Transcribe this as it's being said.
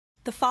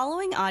The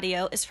following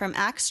audio is from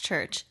Axe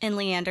Church in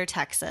Leander,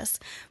 Texas.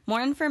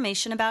 More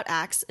information about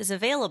Axe is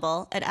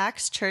available at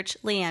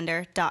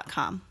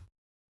axechurchleander.com.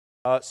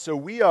 So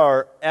we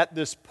are at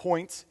this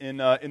point in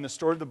the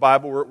story of the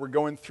Bible. We're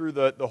going through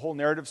the whole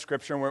narrative of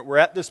Scripture, and we're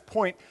at this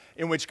point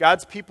in which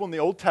God's people in the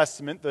Old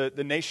Testament,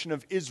 the nation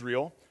of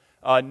Israel,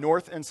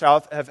 north and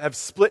south, have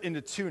split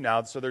into two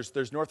now. So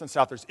there's north and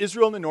south. There's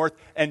Israel in the north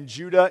and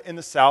Judah in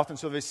the south. And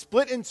so they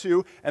split in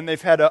two, and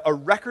they've had a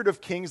record of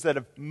kings that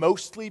have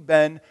mostly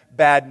been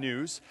bad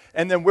news.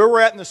 And then where we're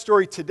at in the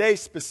story today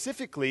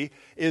specifically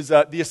is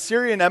the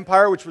Assyrian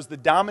Empire, which was the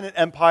dominant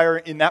empire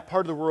in that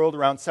part of the world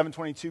around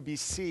 722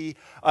 BC,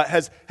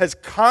 has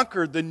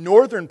conquered the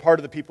northern part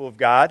of the people of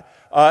God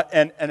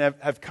and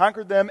have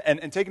conquered them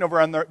and taken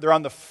over. They're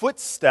on the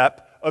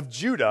footstep of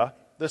Judah,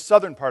 the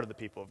southern part of the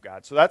people of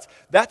God. So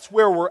that's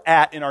where we're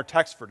at in our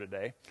text for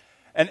today.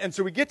 And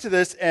so we get to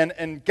this,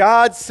 and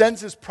God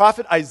sends his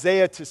prophet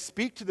Isaiah to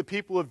speak to the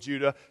people of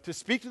Judah, to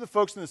speak to the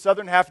folks in the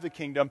southern half of the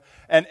kingdom,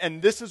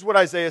 and this is what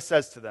Isaiah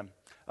says to them.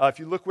 If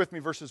you look with me,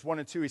 verses 1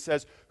 and 2, he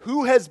says,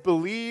 "Who has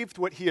believed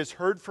what he has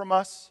heard from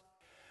us,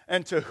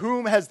 and to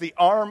whom has the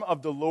arm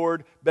of the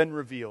Lord been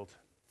revealed?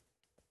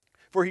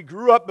 For he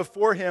grew up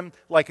before him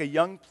like a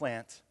young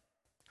plant,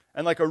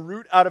 and like a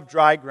root out of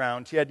dry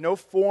ground. He had no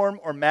form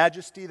or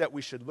majesty that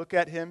we should look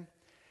at him,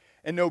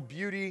 and no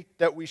beauty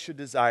that we should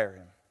desire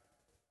him."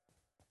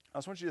 I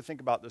just want you to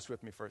think about this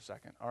with me for a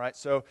second. All right,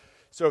 so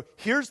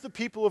here's the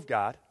people of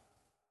God,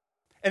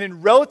 and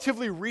in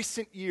relatively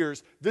recent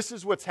years, this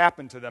is what's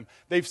happened to them.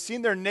 They've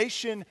seen their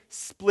nation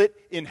split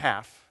in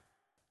half,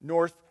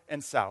 north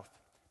and south.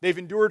 They've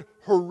endured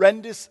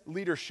horrendous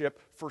leadership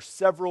for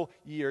several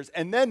years.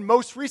 And then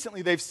most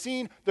recently, they've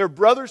seen their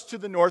brothers to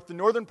the north, the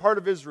northern part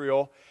of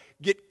Israel,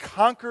 get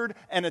conquered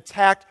and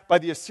attacked by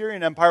the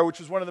Assyrian Empire, which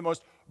was one of the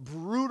most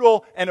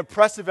brutal and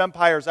oppressive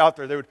empires out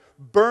there. They would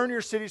burn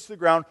your cities to the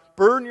ground,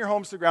 burn your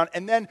homes to the ground,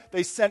 and then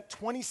they sent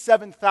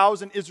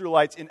 27,000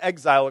 Israelites in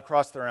exile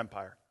across their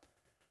empire.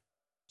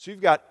 So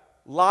you've got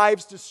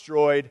lives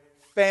destroyed,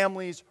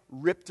 families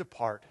ripped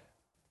apart.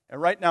 And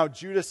right now,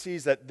 Judah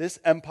sees that this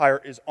empire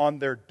is on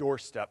their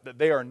doorstep, that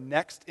they are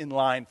next in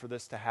line for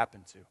this to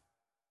happen to.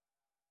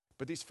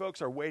 But these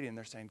folks are waiting.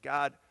 They're saying,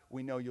 "God,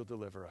 we know you'll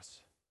deliver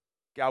us.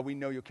 God, we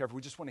know you'll care for us.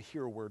 We just want to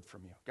hear a word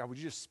from you. God, would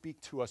you just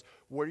speak to us?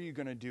 What are you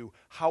going to do?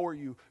 How are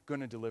you going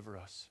to deliver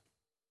us?"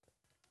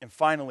 And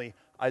finally,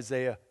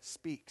 Isaiah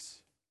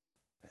speaks.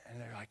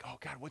 And they're like, "Oh,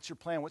 God, what's your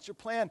plan? What's your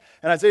plan?"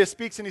 And Isaiah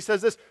speaks and he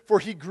says this, "For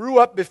he grew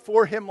up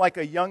before him like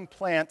a young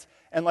plant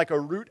and like a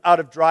root out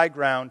of dry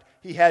ground.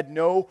 He had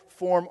no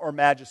form or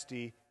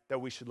majesty that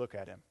we should look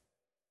at him."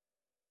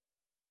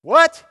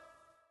 What?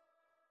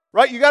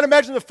 Right? You got to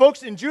imagine the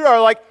folks in Judah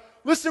are like,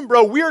 "Listen,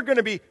 bro, we are going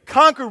to be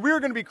conquered. We are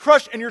going to be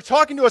crushed. And you're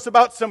talking to us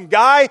about some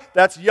guy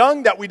that's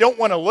young that we don't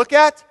want to look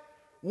at?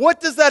 What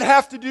does that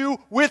have to do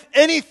with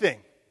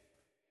anything?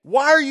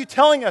 Why are you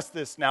telling us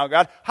this now,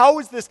 God? How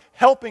is this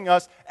helping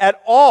us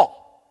at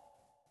all?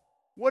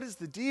 What is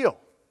the deal?"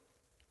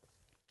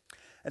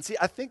 And see,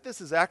 I think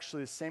this is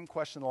actually the same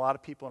question a lot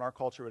of people in our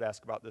culture would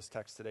ask about this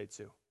text today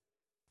too.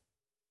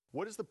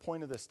 What is the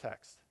point of this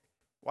text?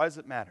 Why does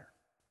it matter?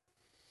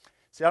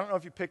 See, I don't know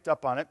if you picked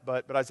up on it,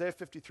 but Isaiah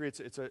 53,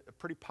 it's a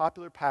pretty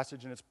popular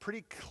passage, and it's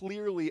pretty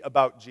clearly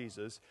about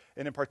Jesus.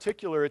 And in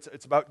particular,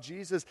 it's about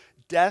Jesus'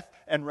 death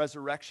and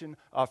resurrection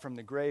from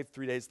the grave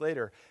 3 days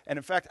later. And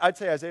in fact, I'd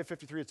say Isaiah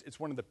 53, it's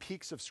one of the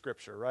peaks of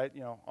Scripture, right? You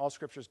know, all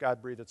Scripture is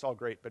God-breathed, it's all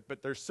great.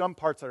 But there's some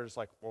parts that are just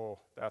like, whoa,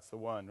 that's the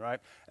one, right?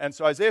 And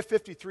so Isaiah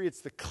 53, it's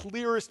the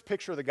clearest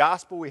picture of the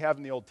gospel we have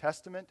in the Old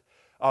Testament.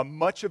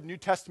 Much of New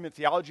Testament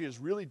theology is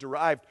really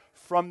derived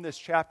from this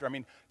chapter. I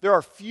mean, there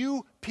are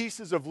few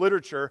pieces of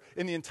literature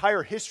in the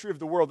entire history of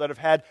the world that have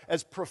had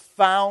as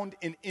profound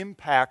an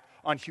impact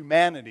on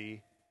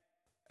humanity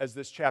as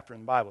this chapter in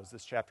the Bible, as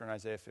this chapter in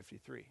Isaiah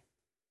 53.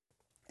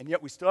 And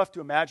yet we still have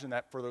to imagine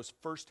that for those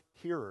first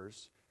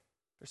hearers,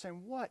 they're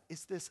saying, what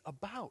is this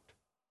about?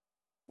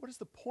 What is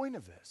the point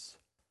of this?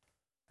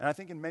 And I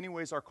think in many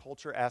ways our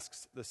culture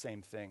asks the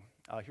same thing.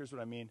 Here's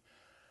what I mean.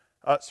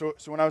 So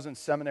when I was in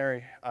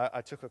seminary,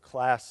 I took a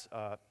class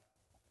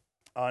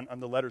on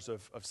the letters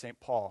of St.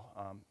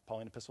 Paul,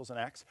 Pauline Epistles and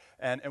Acts,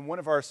 and one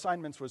of our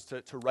assignments was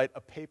to write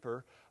a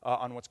paper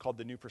on what's called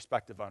the New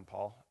Perspective on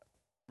Paul.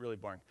 Really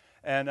boring.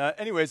 And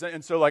anyways,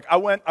 and so like I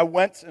went,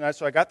 and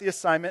so I got the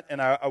assignment, and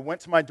I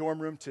went to my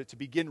dorm room to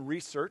begin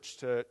research,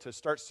 to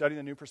start studying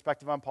the New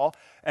Perspective on Paul.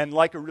 And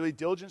like a really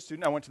diligent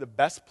student, I went to the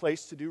best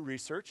place to do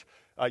research,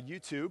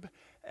 YouTube,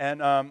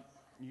 and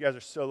you guys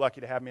are so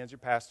lucky to have me as your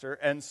pastor.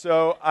 And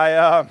so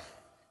I'm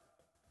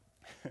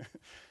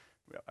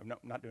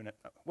not doing it.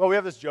 Well, we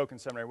have this joke in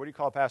seminary. What do you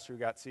call a pastor who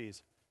got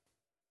C's?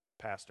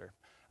 Pastor.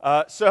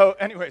 So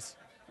anyways,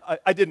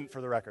 I didn't,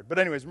 for the record. But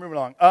anyways, moving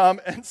along.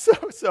 And so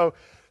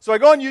I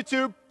go on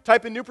YouTube,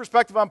 type in New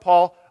Perspective on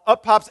Paul.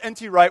 up pops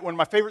N.T. Wright, one of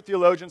my favorite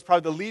theologians,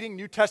 probably the leading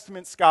New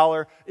Testament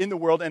scholar in the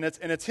world, and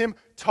it's him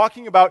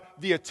talking about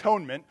the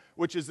atonement,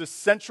 which is this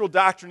central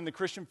doctrine in the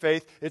Christian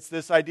faith. It's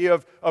this idea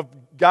of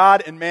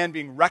God and man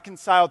being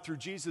reconciled through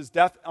Jesus'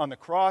 death on the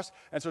cross.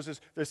 And so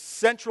it's this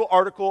central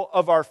article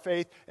of our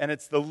faith, and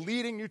it's the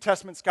leading New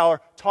Testament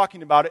scholar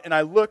talking about it. And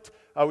I looked,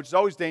 which is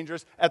always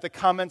dangerous, at the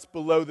comments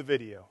below the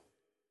video.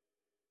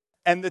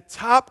 And the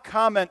top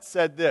comment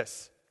said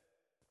this,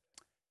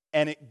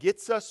 "And it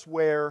gets us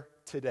where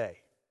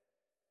today."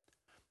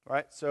 All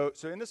right, so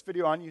in this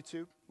video on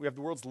YouTube, we have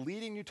the world's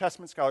leading New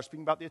Testament scholar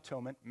speaking about the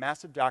atonement,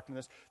 massive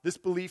doctrine. This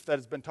belief that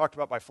has been talked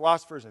about by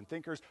philosophers and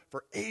thinkers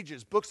for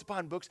ages, books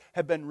upon books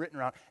have been written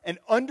around. And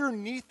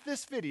underneath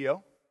this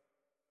video,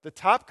 the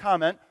top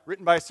comment,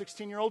 written by a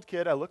 16-year-old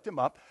kid, I looked him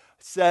up,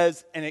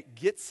 says, "And it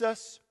gets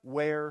us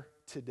where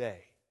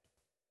today."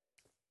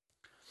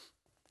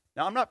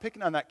 Now, I'm not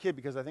picking on that kid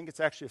because I think it's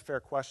actually a fair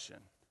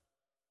question.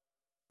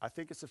 I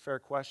think it's a fair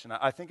question.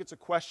 I think it's a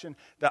question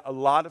that a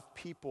lot of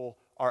people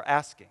are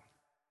asking.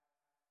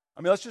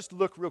 I mean, let's just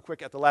look real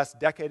quick at the last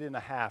decade and a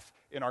half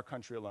in our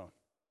country alone.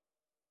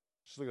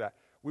 Just look at that.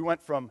 We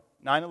went from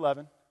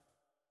 9/11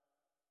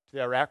 to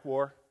the Iraq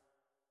War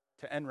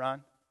to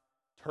Enron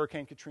to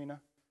Hurricane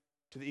Katrina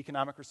to the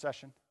economic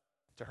recession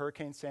to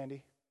Hurricane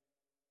Sandy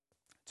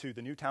to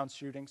the Newtown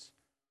shootings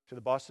to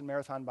the Boston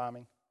Marathon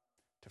bombing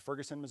to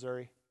Ferguson,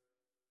 Missouri,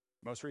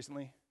 most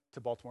recently to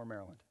Baltimore,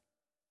 Maryland,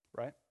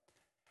 right?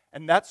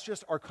 And that's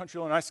just our country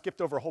alone. I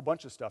skipped over a whole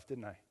bunch of stuff,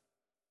 didn't I?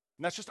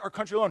 And that's just our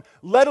country alone,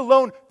 let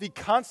alone the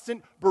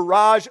constant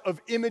barrage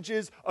of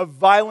images of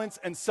violence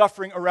and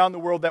suffering around the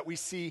world that we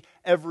see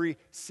every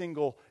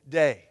single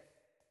day.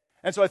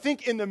 And so I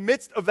think in the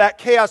midst of that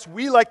chaos,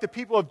 we, like the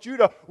people of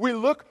Judah, we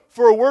look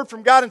for a word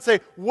from God and say,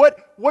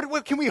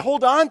 what can we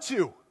hold on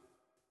to?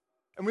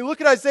 And we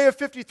look at Isaiah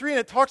 53, and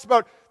it talks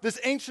about this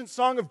ancient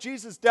song of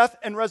Jesus' death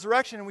and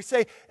resurrection, and we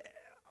say,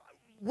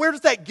 where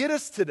does that get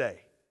us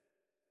today?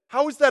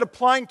 How is that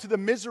applying to the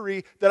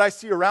misery that I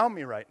see around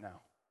me right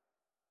now?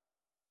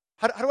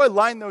 How do I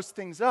line those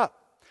things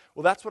up?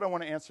 Well, that's what I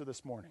want to answer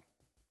this morning.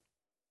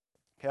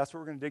 Okay, that's what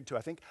we're going to dig to.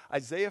 I think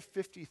Isaiah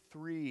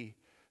 53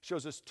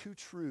 shows us two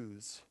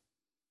truths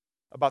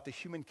about the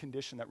human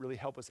condition that really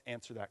help us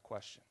answer that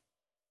question.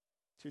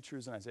 Two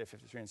truths in Isaiah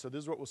 53. And so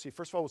this is what we'll see.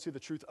 First of all, we'll see the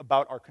truth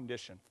about our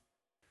condition.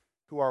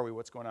 Who are we?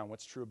 What's going on?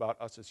 What's true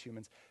about us as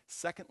humans?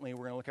 Secondly,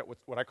 we're going to look at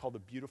what I call the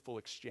beautiful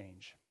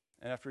exchange.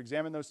 And after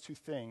examining those two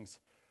things,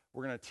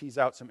 we're going to tease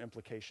out some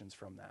implications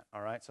from that.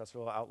 All right? So that's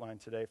what I'll outline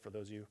today for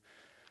those of you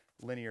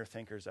linear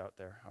thinkers out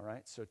there. All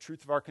right? So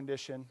truth of our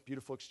condition,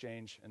 beautiful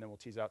exchange, and then we'll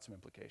tease out some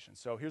implications.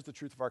 So here's the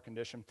truth of our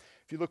condition.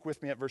 If you look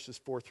with me at verses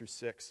 4 through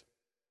 6,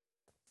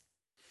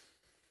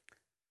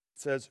 it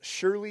says,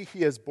 "Surely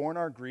he has borne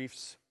our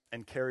griefs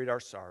and carried our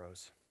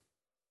sorrows.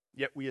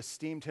 Yet we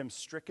esteemed him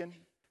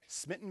stricken,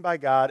 smitten by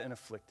God, and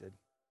afflicted.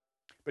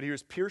 But he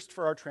was pierced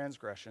for our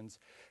transgressions.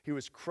 He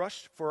was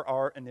crushed for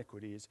our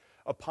iniquities.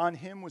 Upon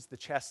him was the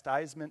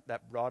chastisement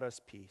that brought us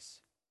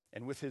peace.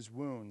 And with his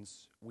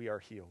wounds we are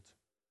healed.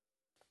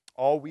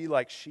 All we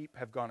like sheep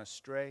have gone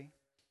astray.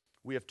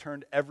 We have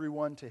turned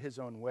everyone to his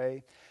own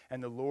way.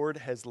 And the Lord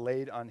has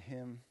laid on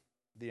him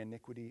the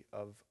iniquity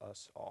of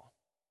us all."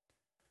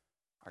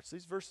 All right, so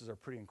these verses are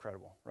pretty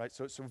incredible, right?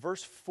 So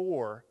verse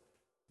 4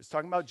 is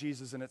talking about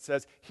Jesus, and it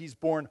says he's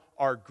borne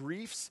our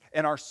griefs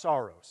and our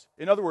sorrows.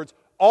 In other words,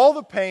 all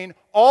the pain,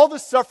 all the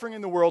suffering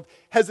in the world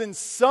has in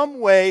some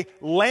way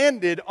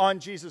landed on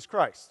Jesus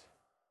Christ.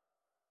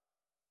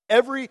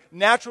 Every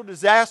natural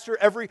disaster,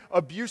 every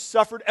abuse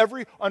suffered,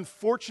 every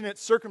unfortunate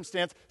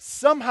circumstance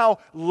somehow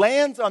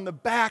lands on the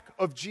back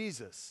of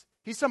Jesus.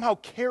 He somehow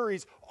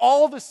carries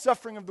all the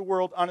suffering of the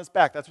world on his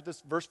back. That's what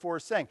this verse 4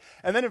 is saying.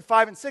 And then in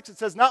 5 and 6 it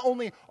says not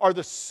only are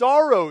the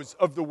sorrows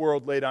of the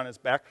world laid on his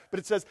back, but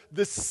it says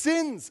the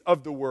sins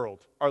of the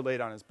world are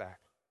laid on his back.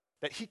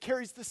 That he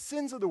carries the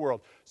sins of the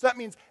world. So that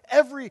means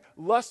every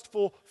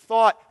lustful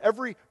thought,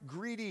 every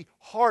greedy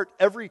heart,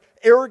 every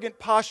arrogant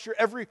posture,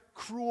 every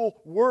cruel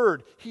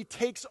word, he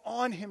takes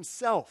on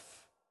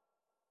himself.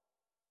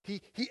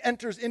 He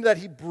enters into that.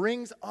 He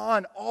brings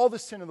on all the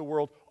sin of the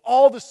world,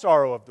 all the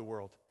sorrow of the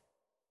world.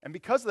 And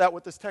because of that,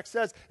 what this text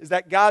says is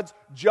that God's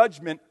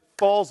judgment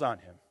falls on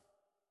him.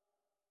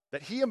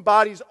 That he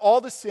embodies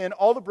all the sin,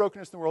 all the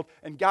brokenness in the world,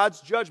 and God's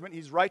judgment,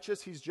 he's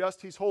righteous, he's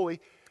just, he's holy,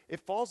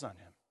 it falls on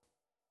him.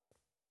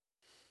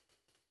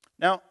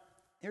 Now,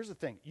 here's the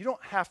thing. You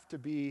don't have to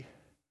be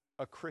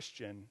a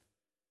Christian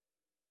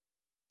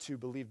to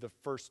believe the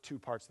first two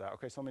parts of that.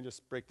 Okay, so let me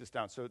just break this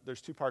down. So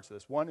there's two parts of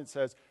this. One, it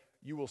says,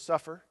 you will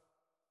suffer.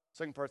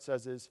 Second part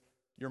says is,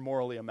 you're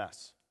morally a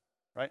mess,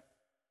 right?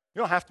 You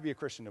don't have to be a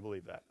Christian to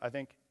believe that. I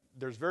think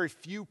there's very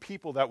few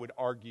people that would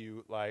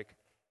argue like,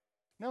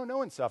 no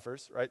one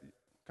suffers, right?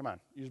 Come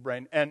on, use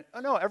brain. And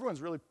no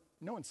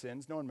one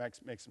sins, no one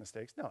makes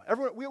mistakes. No,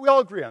 everyone, we all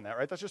agree on that,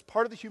 right? That's just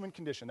part of the human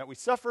condition, that we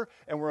suffer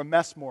and we're a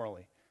mess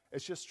morally.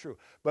 It's just true.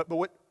 But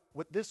what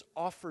this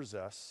offers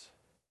us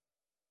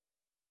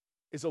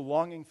is a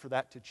longing for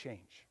that to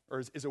change, or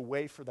is a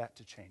way for that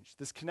to change.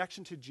 This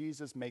connection to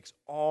Jesus makes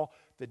all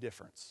the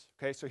difference.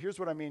 Okay, so here's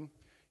what I mean.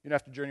 You're going to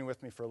have to journey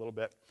with me for a little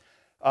bit.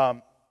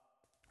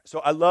 So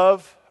I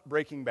love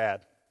Breaking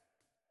Bad,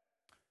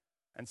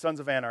 and Sons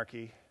of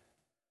Anarchy,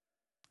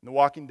 and The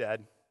Walking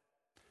Dead,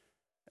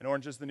 and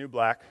Orange is the New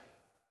Black,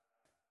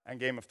 and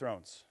Game of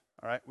Thrones.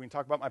 All right, we can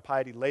talk about my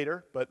piety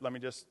later, but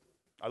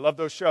I love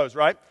those shows,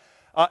 right?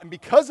 And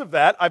because of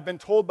that, I've been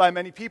told by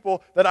many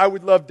people that I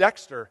would love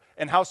Dexter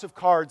and House of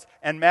Cards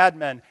and Mad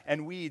Men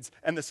and Weeds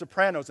and The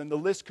Sopranos, and the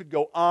list could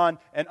go on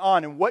and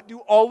on. And what do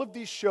all of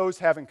these shows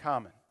have in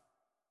common?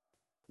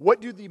 What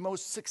do the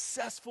most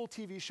successful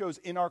TV shows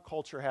in our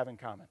culture have in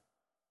common?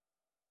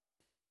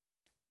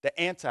 The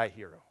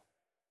anti-hero.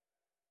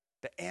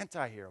 The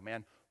anti-hero,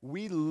 man.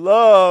 We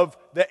love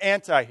the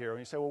anti-hero.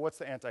 And you say, well, what's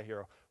the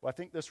anti-hero? Well, I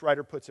think this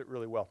writer puts it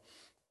really well.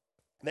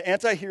 The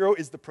anti-hero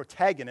is the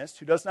protagonist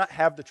who does not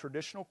have the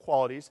traditional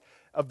qualities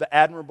of the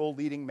admirable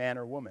leading man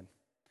or woman.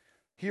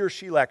 He or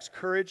she lacks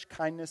courage,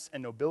 kindness,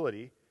 and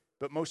nobility,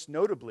 but most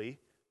notably,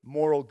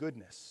 moral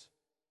goodness.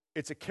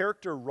 It's a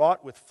character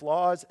wrought with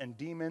flaws and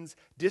demons,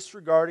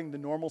 disregarding the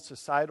normal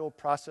societal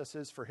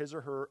processes for his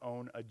or her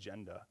own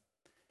agenda.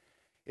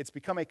 It's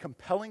become a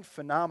compelling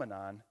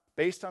phenomenon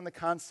based on the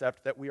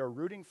concept that we are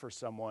rooting for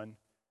someone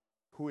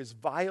who is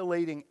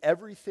violating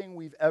everything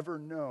we've ever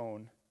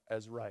known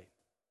as right.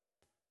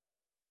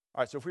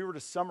 All right, so if we were to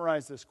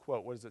summarize this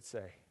quote, what does it say?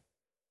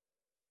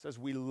 It says,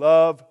 we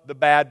love the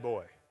bad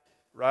boy,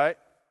 right?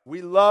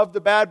 We love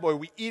the bad boy.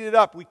 We eat it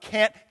up. We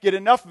can't get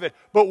enough of it.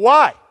 But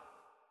why?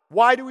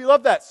 Why do we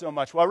love that so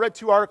much? Well, I read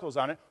 2 articles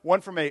on it,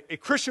 one from a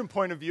Christian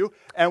point of view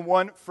and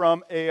one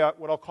from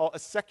what I'll call a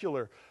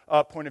secular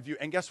point of view.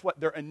 And guess what?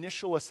 Their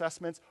initial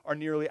assessments are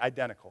nearly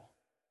identical.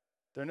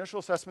 Their initial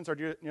assessments are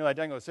nearly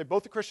identical. They say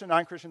both the Christian and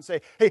non-Christian say,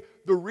 hey,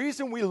 the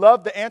reason we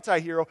love the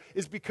anti-hero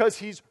is because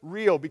he's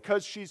real,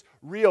 because she's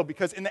real,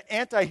 because in the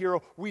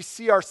anti-hero we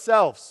see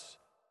ourselves.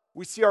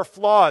 We see our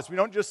flaws. We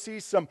don't just see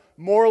some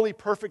morally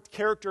perfect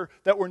character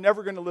that we're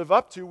never going to live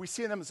up to. We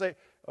see them and say,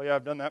 oh yeah,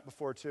 I've done that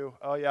before too.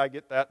 Oh yeah, I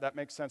get that. That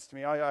makes sense to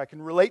me. Oh yeah, I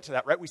can relate to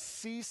that, right? We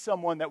see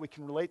someone that we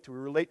can relate to. We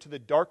relate to the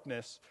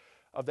darkness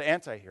of the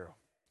anti-hero.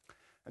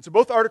 And so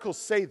both articles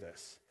say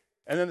this.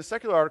 And then the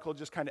secular article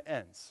just kind of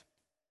ends.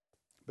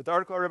 But the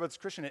article I read about this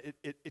Christian,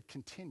 it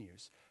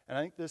continues. And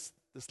I think this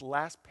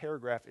last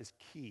paragraph is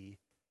key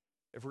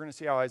if we're going to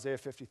see how Isaiah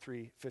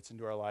 53 fits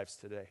into our lives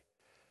today.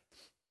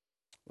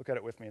 Look at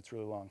it with me. It's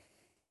really long.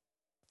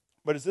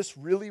 But is this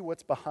really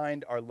what's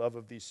behind our love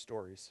of these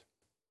stories?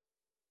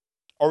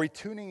 Are we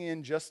tuning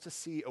in just to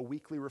see a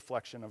weekly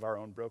reflection of our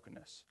own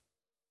brokenness?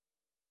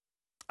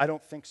 I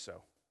don't think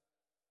so.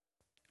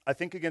 I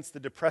think against the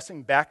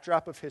depressing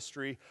backdrop of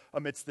history,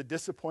 amidst the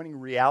disappointing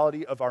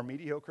reality of our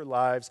mediocre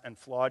lives and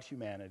flawed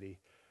humanity,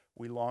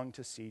 we long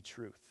to see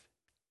truth.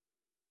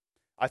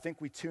 I think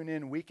we tune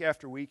in week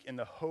after week in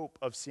the hope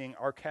of seeing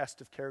our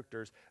cast of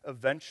characters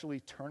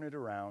eventually turn it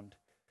around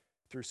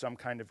through some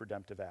kind of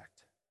redemptive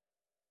act.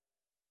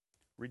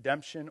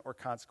 Redemption or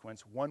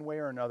consequence, one way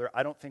or another,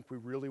 I don't think we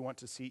really want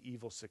to see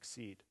evil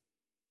succeed.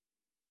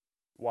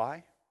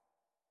 Why?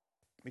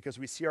 Because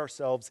we see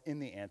ourselves in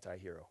the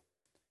anti-hero,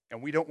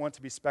 and we don't want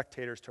to be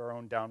spectators to our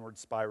own downward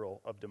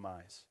spiral of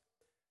demise.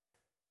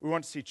 We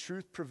want to see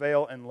truth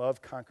prevail and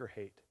love conquer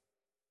hate.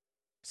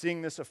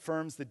 Seeing this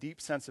affirms the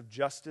deep sense of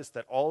justice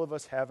that all of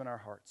us have in our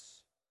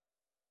hearts.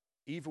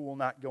 Evil will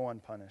not go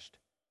unpunished,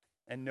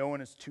 and no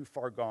one is too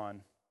far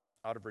gone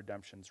out of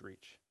redemption's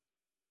reach.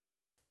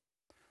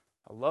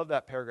 I love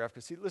that paragraph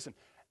because, see, listen,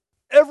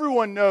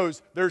 everyone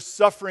knows there's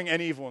suffering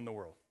and evil in the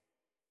world.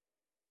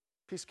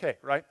 Piece of cake,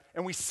 right?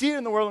 And we see it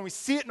in the world and we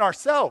see it in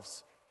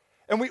ourselves.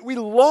 And we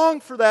long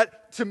for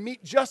that to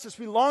meet justice.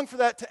 We long for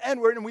that to end,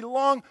 and we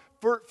long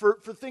for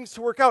things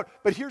to work out.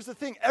 But here's the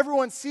thing,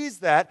 everyone sees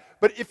that,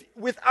 but if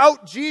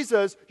without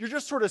Jesus, you're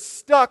just sort of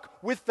stuck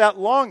with that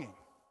longing.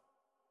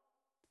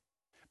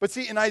 But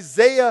see, in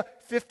Isaiah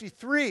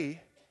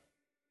 53,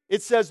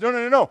 it says,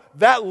 no.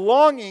 That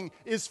longing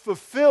is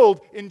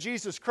fulfilled in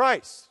Jesus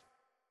Christ.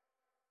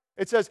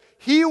 It says,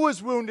 He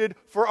was wounded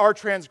for our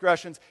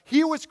transgressions.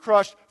 He was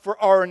crushed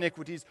for our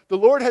iniquities. The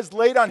Lord has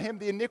laid on Him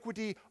the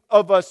iniquity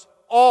of us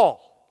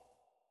all.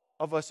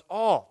 Of us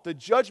all. The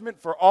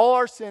judgment for all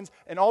our sins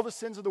and all the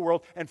sins of the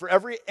world and for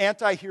every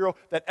anti-hero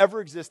that ever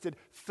existed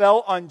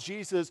fell on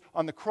Jesus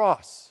on the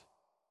cross.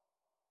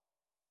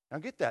 Now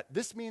get that.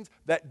 This means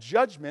that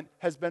judgment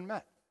has been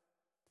met.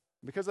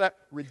 Because of that,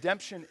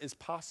 redemption is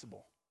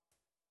possible.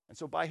 And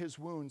so by His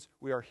wounds,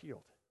 we are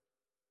healed.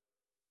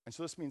 And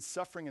so this means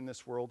suffering in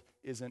this world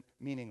isn't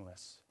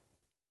meaningless.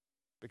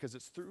 Because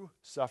it's through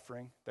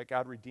suffering that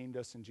God redeemed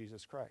us in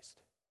Jesus Christ.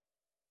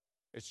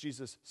 It's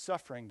Jesus'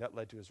 suffering that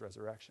led to His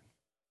resurrection.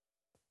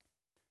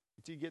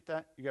 Do you get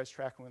that? You guys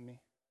tracking with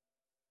me?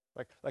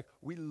 Like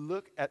we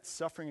look at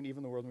suffering and evil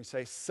in the world and we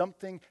say,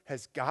 something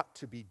has got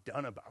to be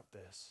done about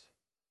this.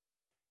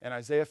 And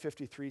Isaiah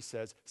 53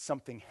 says,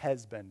 something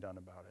has been done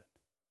about it.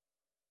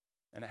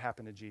 And it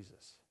happened to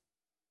Jesus.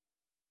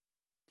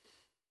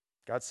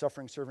 God's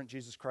suffering servant,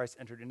 Jesus Christ,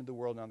 entered into the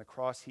world, and on the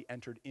cross, he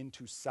entered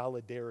into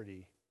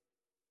solidarity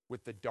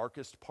with the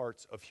darkest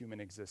parts of human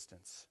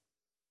existence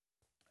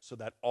so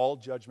that all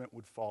judgment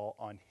would fall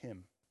on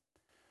him.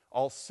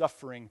 All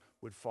suffering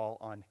would fall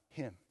on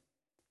him.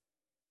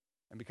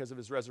 And because of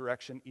his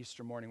resurrection,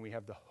 Easter morning, we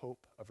have the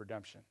hope of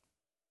redemption.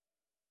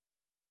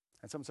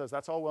 And someone says,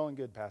 that's all well and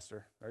good,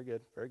 Pastor. Very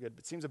good, very good.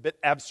 But it seems a bit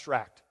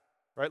abstract,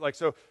 right? Like,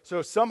 so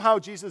somehow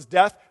Jesus'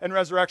 death and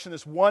resurrection,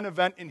 this one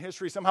event in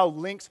history, somehow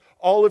links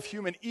all of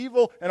human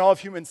evil and all of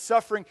human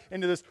suffering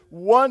into this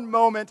one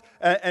moment,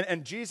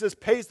 and Jesus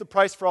pays the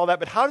price for all that.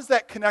 But how does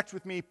that connect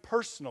with me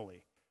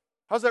personally?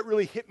 How does that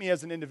really hit me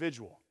as an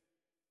individual?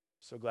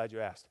 So glad you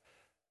asked.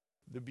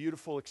 The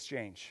beautiful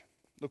exchange.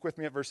 Look with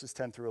me at verses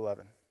 10 through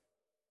 11.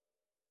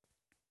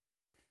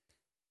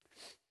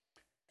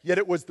 Yet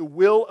it was the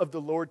will of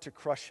the Lord to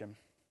crush him.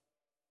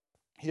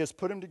 He has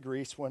put him to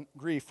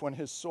grief when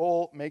his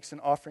soul makes an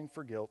offering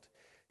for guilt.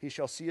 He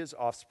shall see his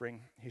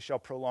offspring. He shall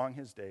prolong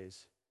his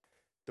days.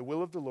 The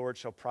will of the Lord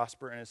shall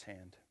prosper in his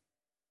hand.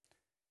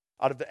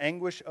 Out of the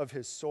anguish of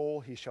his soul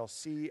he shall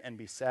see and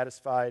be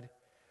satisfied.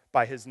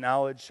 By his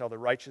knowledge shall the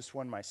righteous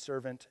one, my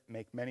servant,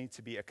 make many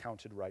to be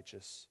accounted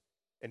righteous,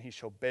 and he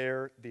shall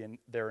bear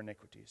their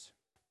iniquities.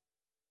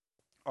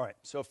 All right,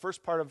 so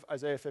first part of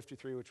Isaiah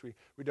 53, which we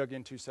dug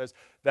into, says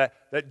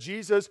that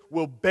Jesus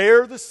will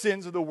bear the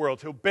sins of the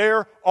world. He'll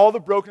bear all the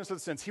brokenness of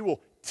the sins. He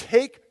will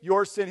take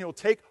your sin. He will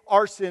take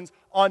our sins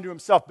onto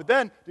himself. But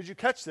then, did you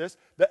catch this?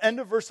 The end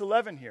of verse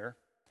 11 here,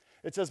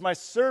 it says, my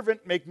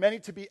servant make many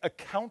to be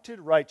accounted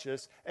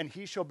righteous, and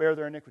he shall bear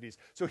their iniquities.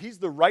 So he's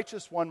the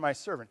righteous one, my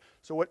servant.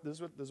 So this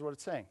is what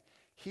it's saying.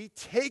 He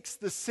takes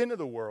the sin of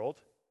the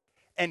world,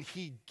 and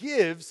he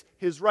gives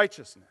his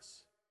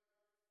righteousness.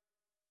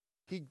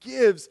 He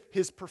gives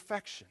his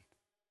perfection.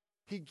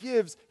 He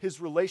gives his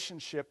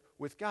relationship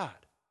with God.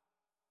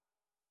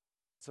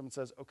 Someone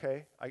says,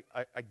 okay,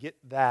 I get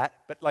that,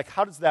 but like,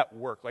 how does that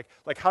work?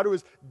 Like how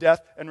does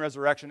death and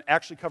resurrection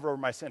actually cover over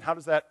my sin? How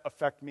does that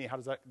affect me? How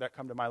does that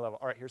come to my level?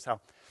 All right, here's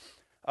how.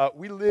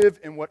 We live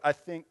in what I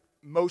think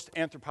most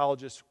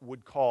anthropologists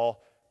would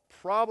call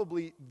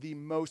probably the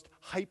most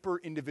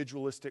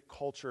hyper-individualistic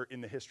culture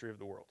in the history of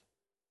the world.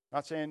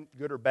 Not saying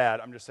good or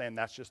bad, I'm just saying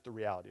that's just the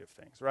reality of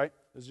things, right?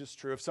 This is just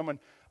true. If someone,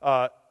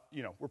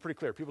 we're pretty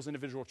clear. People's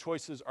individual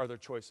choices are their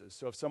choices.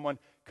 So if someone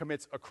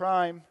commits a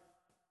crime,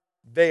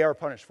 they are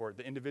punished for it.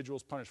 The individual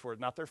is punished for it.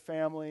 Not their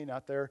family,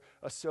 not their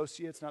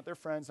associates, not their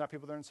friends, not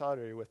people they're in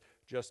solidarity with,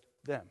 just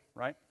them,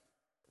 right?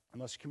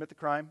 Unless you commit the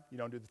crime, you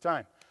don't do the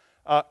time.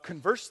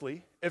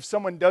 Conversely, if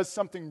someone does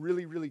something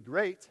really, really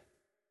great,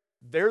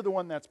 they're the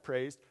one that's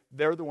praised.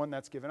 They're the one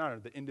that's given honor,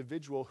 the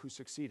individual who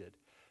succeeded.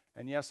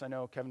 And yes, I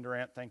know Kevin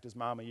Durant thanked his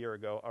mom a year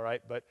ago, all right?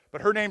 But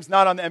her name's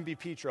not on the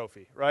MVP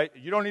trophy, right?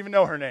 You don't even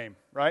know her name,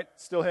 right?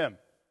 Still him,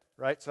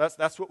 right? So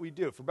that's what we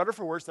do. For better or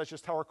for worse, that's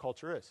just how our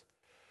culture is.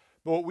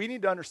 But what we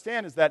need to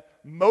understand is that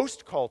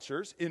most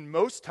cultures, in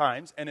most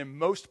times, and in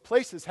most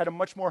places, had a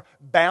much more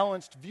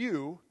balanced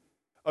view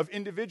of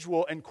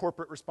individual and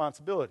corporate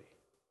responsibility.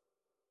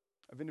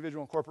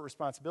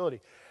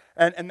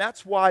 And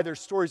that's why there's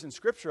stories in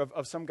Scripture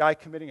of some guy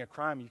committing a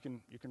crime. You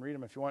can read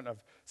them if you want, of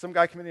some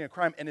guy committing a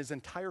crime and his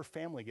entire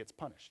family gets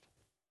punished.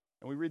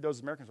 And we read those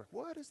as Americans like,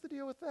 what is the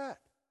deal with that?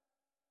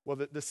 Well,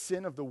 the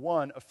sin of the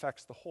one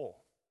affects the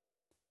whole.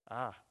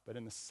 But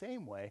in the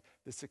same way,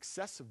 the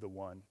success of the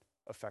one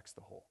affects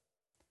the whole.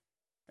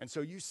 And so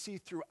you see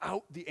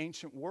throughout the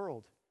ancient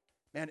world,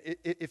 man,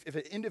 if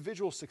an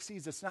individual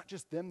succeeds, it's not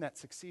just them that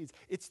succeeds.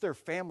 It's their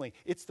family.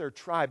 It's their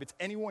tribe. It's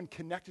anyone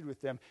connected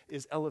with them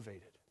is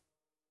elevated.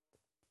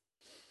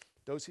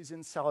 Those he's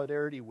in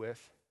solidarity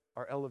with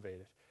are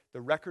elevated.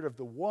 The record of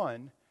the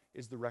one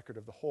is the record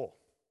of the whole.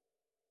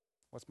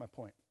 What's my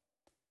point?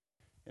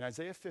 In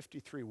Isaiah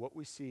 53, what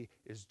we see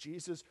is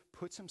Jesus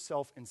puts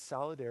himself in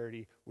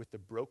solidarity with the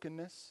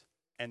brokenness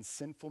and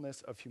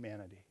sinfulness of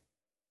humanity.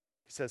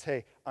 He says,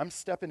 hey, I'm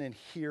stepping in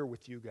here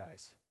with you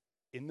guys,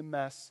 in the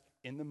mess,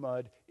 in the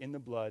mud, in the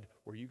blood,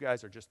 where you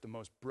guys are just the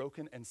most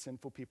broken and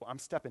sinful people. I'm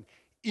stepping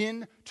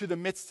into the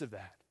midst of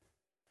that.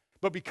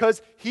 But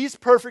because he's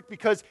perfect,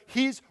 because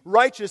he's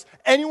righteous,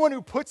 anyone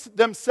who puts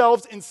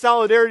themselves in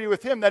solidarity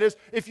with him, that is,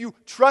 if you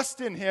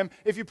trust in him,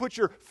 if you put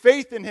your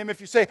faith in him, if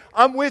you say,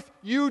 I'm with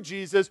you,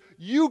 Jesus,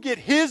 you get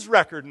his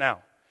record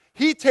now.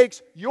 He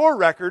takes your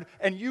record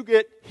and you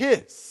get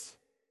his.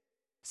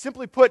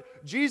 Simply put,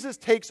 Jesus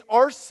takes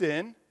our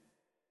sin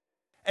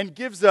and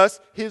gives us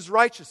his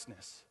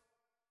righteousness.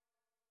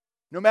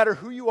 No matter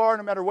who you are,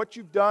 no matter what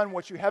you've done,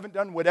 what you haven't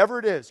done, whatever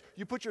it is,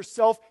 you put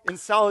yourself in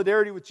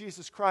solidarity with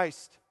Jesus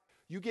Christ,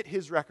 you get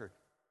his record.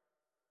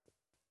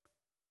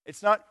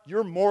 It's not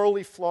your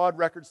morally flawed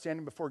record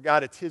standing before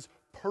God, it's his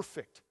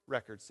perfect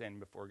record standing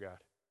before God.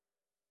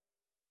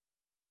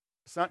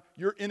 It's not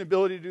your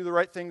inability to do the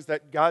right things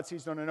that God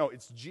sees. No.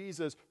 It's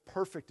Jesus'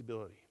 perfect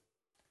ability.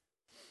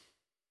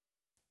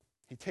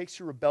 He takes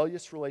your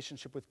rebellious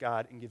relationship with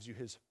God and gives you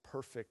his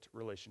perfect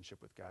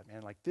relationship with God.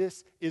 Man, like,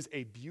 this is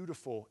a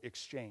beautiful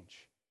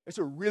exchange. It's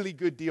a really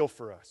good deal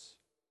for us.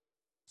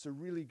 It's a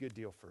really good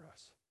deal for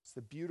us. It's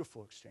the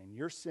beautiful exchange.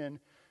 Your sin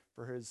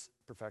for his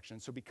perfection.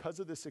 So because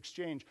of this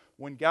exchange,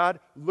 when God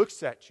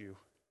looks at you,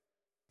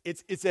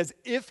 it's as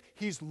if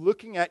he's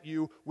looking at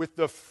you with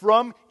the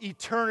from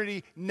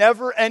eternity,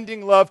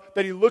 never-ending love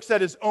that he looks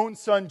at his own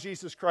son,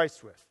 Jesus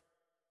Christ, with.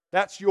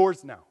 That's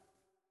yours now.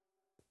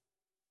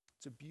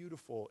 It's a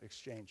beautiful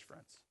exchange,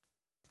 friends.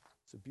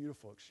 It's a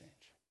beautiful exchange.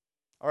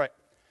 All right.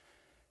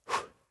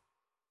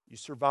 You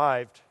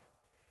survived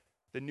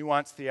the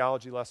nuanced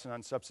theology lesson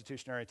on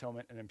substitutionary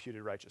atonement and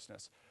imputed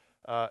righteousness.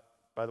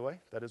 By the way,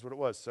 that is what it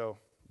was, so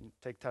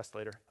take test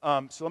later.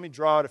 So let me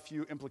draw out a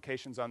few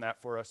implications on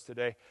that for us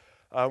today.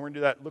 We're going to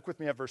do that. Look with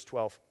me at verse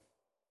 12.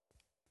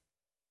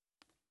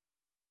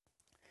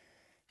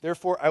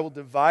 Therefore, I will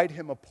divide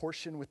him a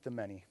portion with the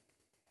many,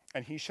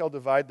 and he shall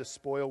divide the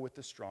spoil with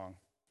the strong,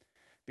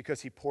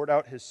 because he poured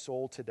out his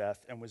soul to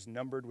death and was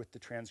numbered with the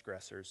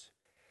transgressors.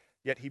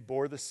 Yet he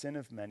bore the sin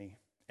of many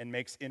and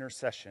makes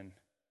intercession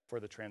for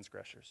the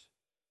transgressors.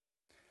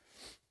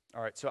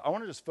 All right, so I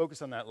want to just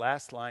focus on that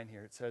last line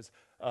here. It says,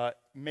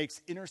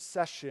 makes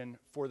intercession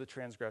for the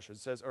transgressors.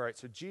 It says, all right,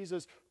 so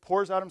Jesus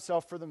pours out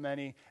himself for the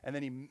many, and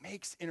then he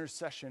makes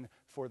intercession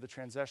for the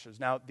transgressors.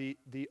 Now, the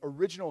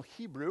original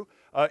Hebrew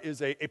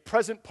is a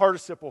present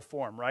participle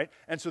form, right?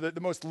 And so the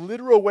most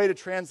literal way to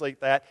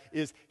translate that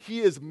is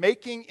he is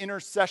making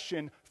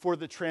intercession for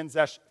the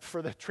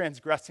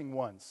transgressing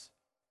ones.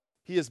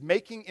 He is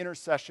making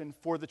intercession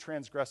for the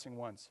transgressing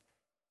ones.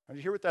 Now, do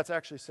you hear what that's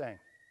actually saying?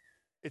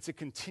 It's a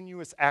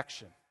continuous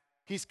action.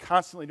 He's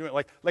constantly doing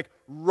it. Like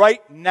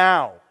right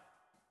now,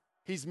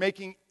 he's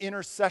making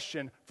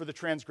intercession for the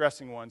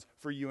transgressing ones,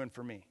 for you and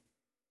for me.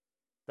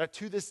 That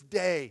to this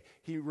day,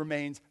 he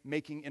remains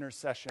making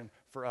intercession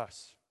for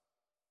us.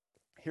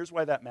 Here's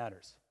why that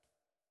matters.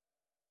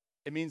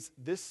 It means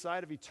this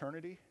side of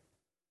eternity,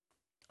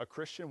 a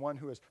Christian, one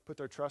who has put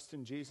their trust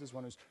in Jesus,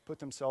 one who's put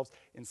themselves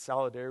in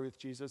solidarity with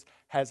Jesus,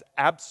 has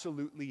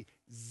absolutely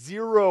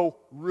zero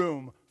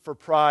room for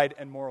pride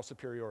and moral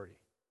superiority.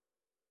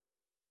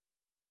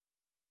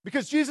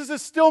 Because Jesus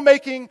is still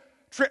making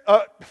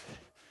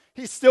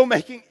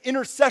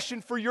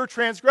intercession for your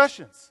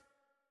transgressions.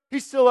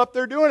 He's still up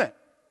there doing it.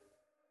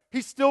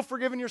 He's still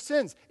forgiving your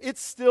sins. It's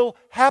still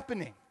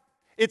happening.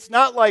 It's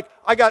not like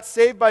I got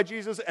saved by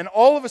Jesus and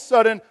all of a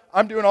sudden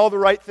I'm doing all the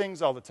right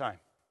things all the time.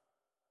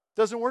 It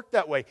doesn't work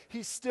that way.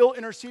 He's still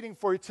interceding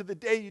for you to the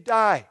day you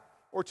die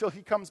or till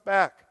he comes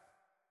back.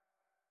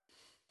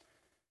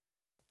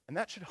 And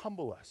that should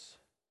humble us.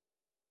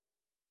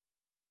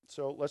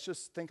 So let's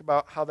just think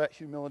about how that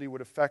humility would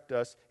affect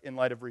us in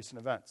light of recent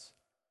events.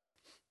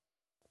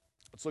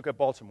 Let's look at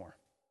Baltimore.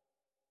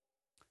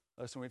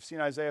 Listen, we've seen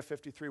Isaiah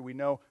 53. We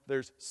know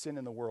there's sin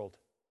in the world.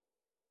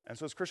 And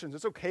so as Christians,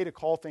 it's okay to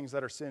call things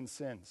that are sins.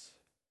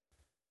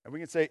 And we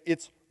can say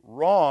it's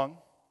wrong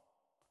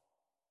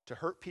to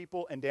hurt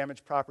people and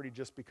damage property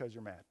just because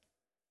you're mad.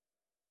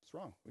 It's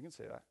wrong. We can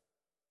say that.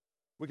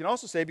 We can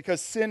also say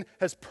because sin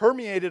has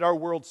permeated our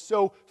world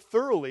so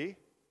thoroughly,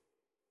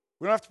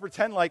 we don't have to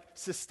pretend like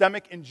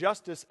systemic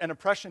injustice and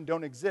oppression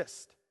don't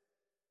exist.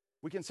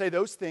 We can say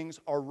those things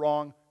are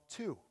wrong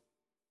too.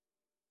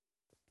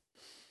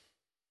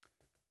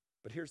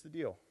 But here's the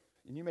deal.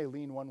 And you may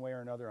lean one way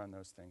or another on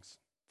those things.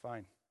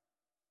 Fine.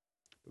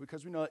 But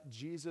because we know that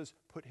Jesus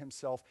put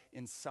himself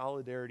in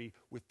solidarity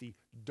with the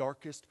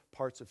darkest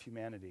parts of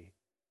humanity,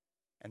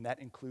 and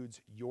that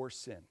includes your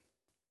sin.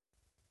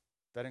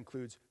 That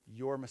includes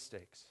your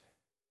mistakes.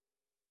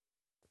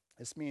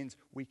 This means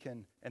we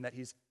can, and that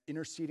he's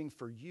interceding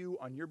for you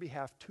on your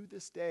behalf to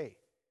this day.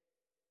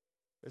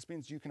 This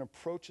means you can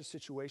approach a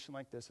situation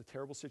like this, a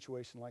terrible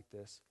situation like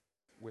this,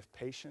 with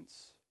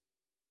patience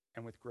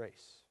and with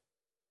grace.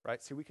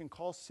 Right? See, we can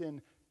call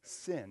sin,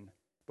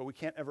 but we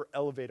can't ever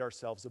elevate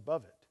ourselves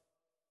above it.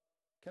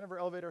 Can't ever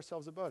elevate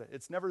ourselves above it.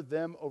 It's never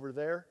them over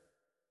there,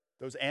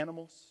 those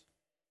animals,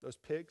 those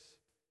pigs.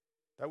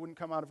 That wouldn't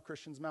come out of a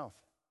Christian's mouth.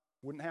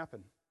 Wouldn't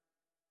happen.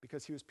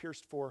 Because he was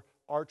pierced for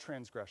our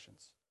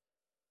transgressions.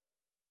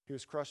 He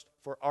was crushed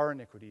for our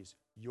iniquities,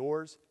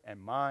 yours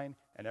and mine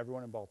and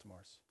everyone in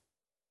Baltimore's.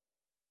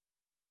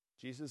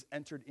 Jesus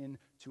entered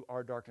into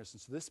our darkness.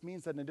 And so this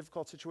means that in a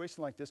difficult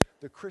situation like this,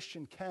 the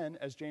Christian can,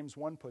 as James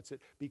 1 puts it,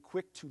 be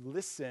quick to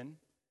listen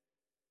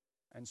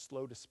and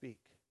slow to speak.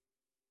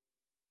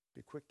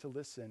 Be quick to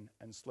listen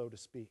and slow to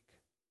speak.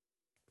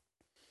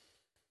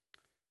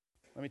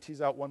 Let me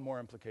tease out one more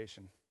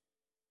implication.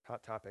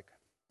 Hot topic.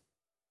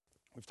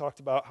 We've talked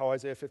about how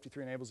Isaiah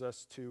 53 enables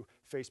us to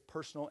face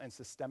personal and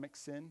systemic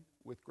sin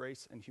with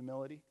grace and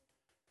humility.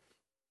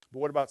 But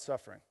what about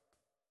suffering?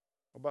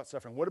 What about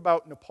suffering? What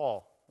about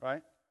Nepal,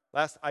 right?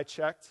 Last I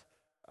checked,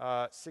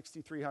 over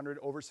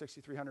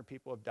 6,300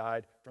 people have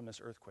died from this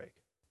earthquake.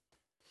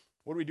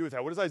 What do we do with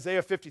that? What does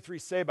Isaiah 53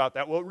 say about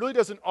that? Well, it really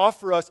doesn't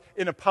offer us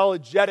an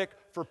apologetic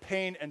for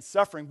pain and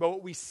suffering. But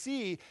what we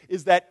see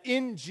is that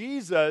in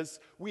Jesus,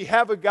 we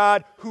have a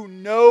God who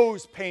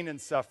knows pain and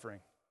suffering.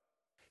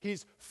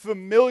 He's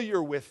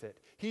familiar with it.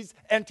 He's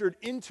entered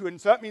into it.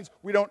 And so that means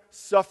we don't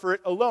suffer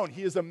it alone.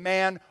 He is a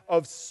man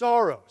of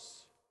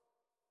sorrows.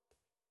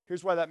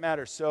 Here's why that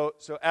matters. So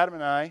Adam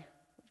and I,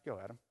 you go,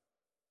 Adam?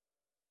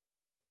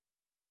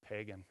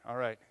 Pagan. All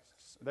right.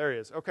 There he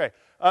is. Okay.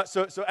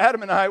 So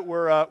Adam and I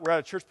were at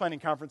a church planting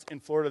conference in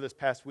Florida this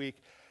past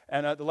week,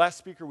 and the last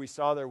speaker we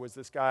saw there was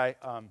this guy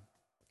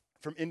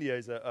from India.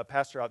 He's a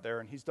pastor out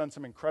there, and he's done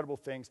some incredible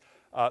things,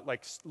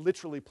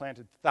 literally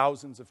planted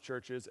thousands of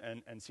churches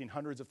and seen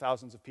hundreds of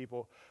thousands of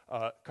people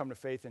come to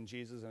faith in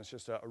Jesus, and it's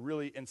just a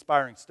really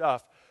inspiring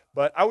stuff.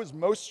 But I was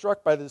most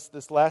struck by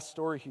this last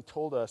story he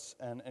told us,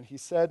 and he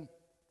said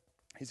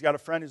he's got a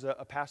friend who's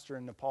a pastor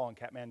in Nepal, in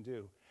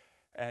Kathmandu,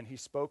 and he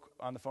spoke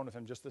on the phone with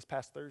him just this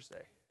past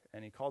Thursday,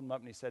 and he called him up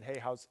and he said, "Hey,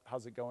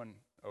 how's it going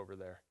over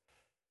there?"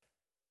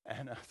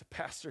 And the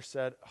pastor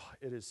said,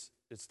 it's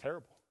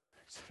terrible.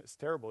 It's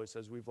terrible. He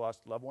says, we've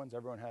lost loved ones,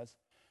 everyone has,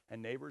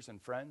 and neighbors and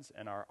friends,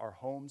 and our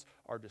homes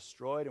are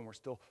destroyed, and we're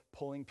still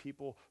pulling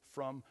people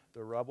from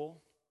the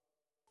rubble.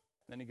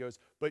 And then he goes,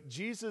 but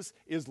Jesus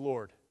is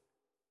Lord.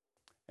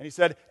 And he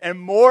said, and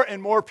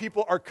more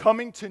people are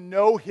coming to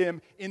know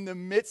him in the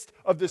midst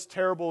of this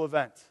terrible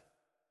event.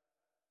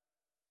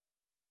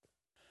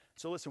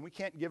 So listen, we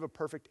can't give a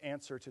perfect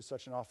answer to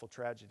such an awful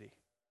tragedy.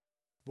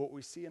 But what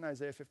we see in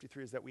Isaiah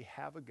 53 is that we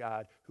have a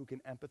God who can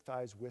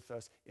empathize with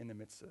us in the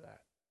midst of that.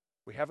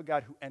 We have a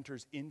God who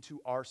enters into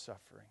our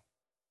suffering.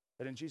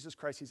 That in Jesus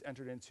Christ, he's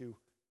entered into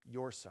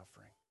your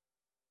suffering.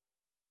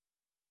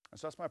 And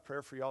so that's my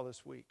prayer for y'all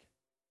this week.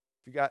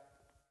 If you got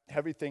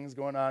heavy things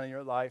going on in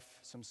your life,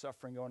 some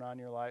suffering going on in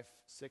your life,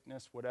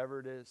 sickness, whatever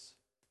it is,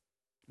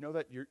 know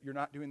that you're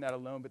not doing that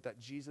alone, but that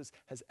Jesus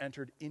has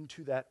entered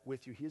into that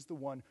with you. He is the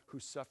one who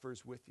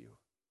suffers with you.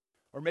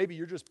 Or maybe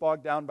you're just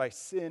bogged down by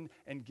sin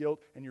and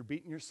guilt and you're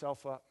beating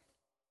yourself up.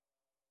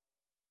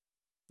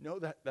 Know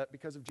that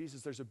because of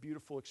Jesus, there's a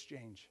beautiful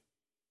exchange.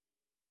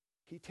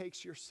 He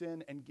takes your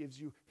sin and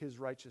gives you his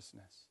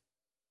righteousness.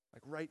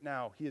 Like right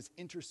now, he is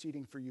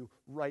interceding for you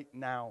right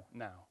now.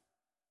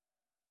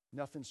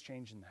 Nothing's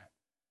changing that.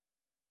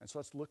 And so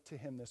let's look to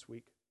him this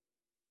week,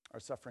 our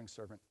suffering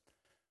servant.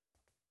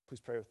 Please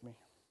pray with me.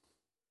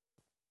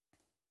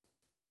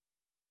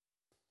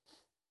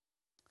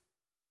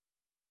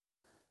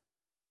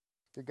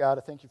 Dear God,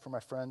 I thank you for my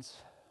friends.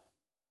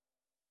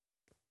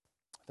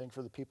 I thank you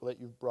for the people that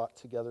you've brought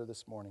together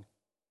this morning.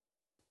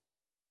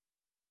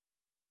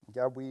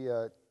 God, we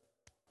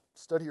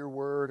study your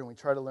word and we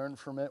try to learn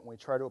from it and we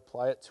try to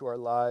apply it to our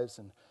lives.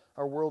 And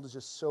our world is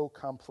just so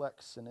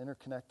complex and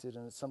interconnected,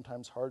 and it's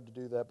sometimes hard to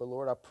do that. But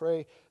Lord, I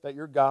pray that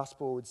your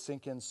gospel would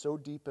sink in so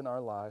deep in our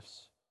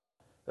lives.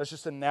 That's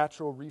just a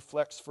natural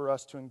reflex for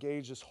us to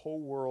engage this whole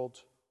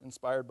world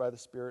inspired by the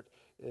Spirit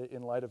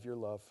in light of your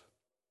love.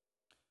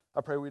 I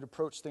pray we'd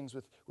approach things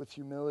with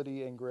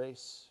humility and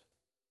grace.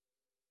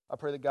 I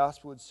pray the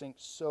gospel would sink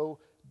so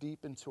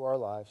deep into our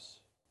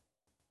lives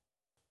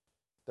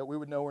that we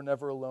would know we're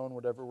never alone,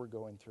 whatever we're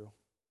going through.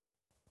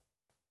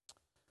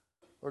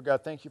 Lord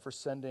God, thank you for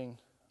sending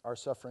our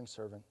suffering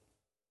servant,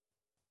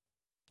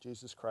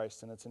 Jesus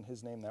Christ, and it's in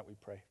his name that we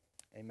pray.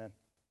 Amen.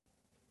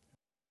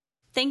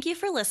 Thank you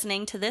for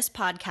listening to this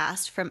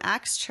podcast from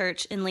Axe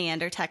Church in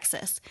Leander,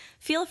 Texas.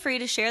 Feel free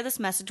to share this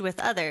message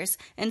with others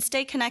and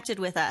stay connected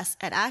with us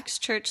at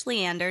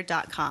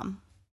axchurchleander.com.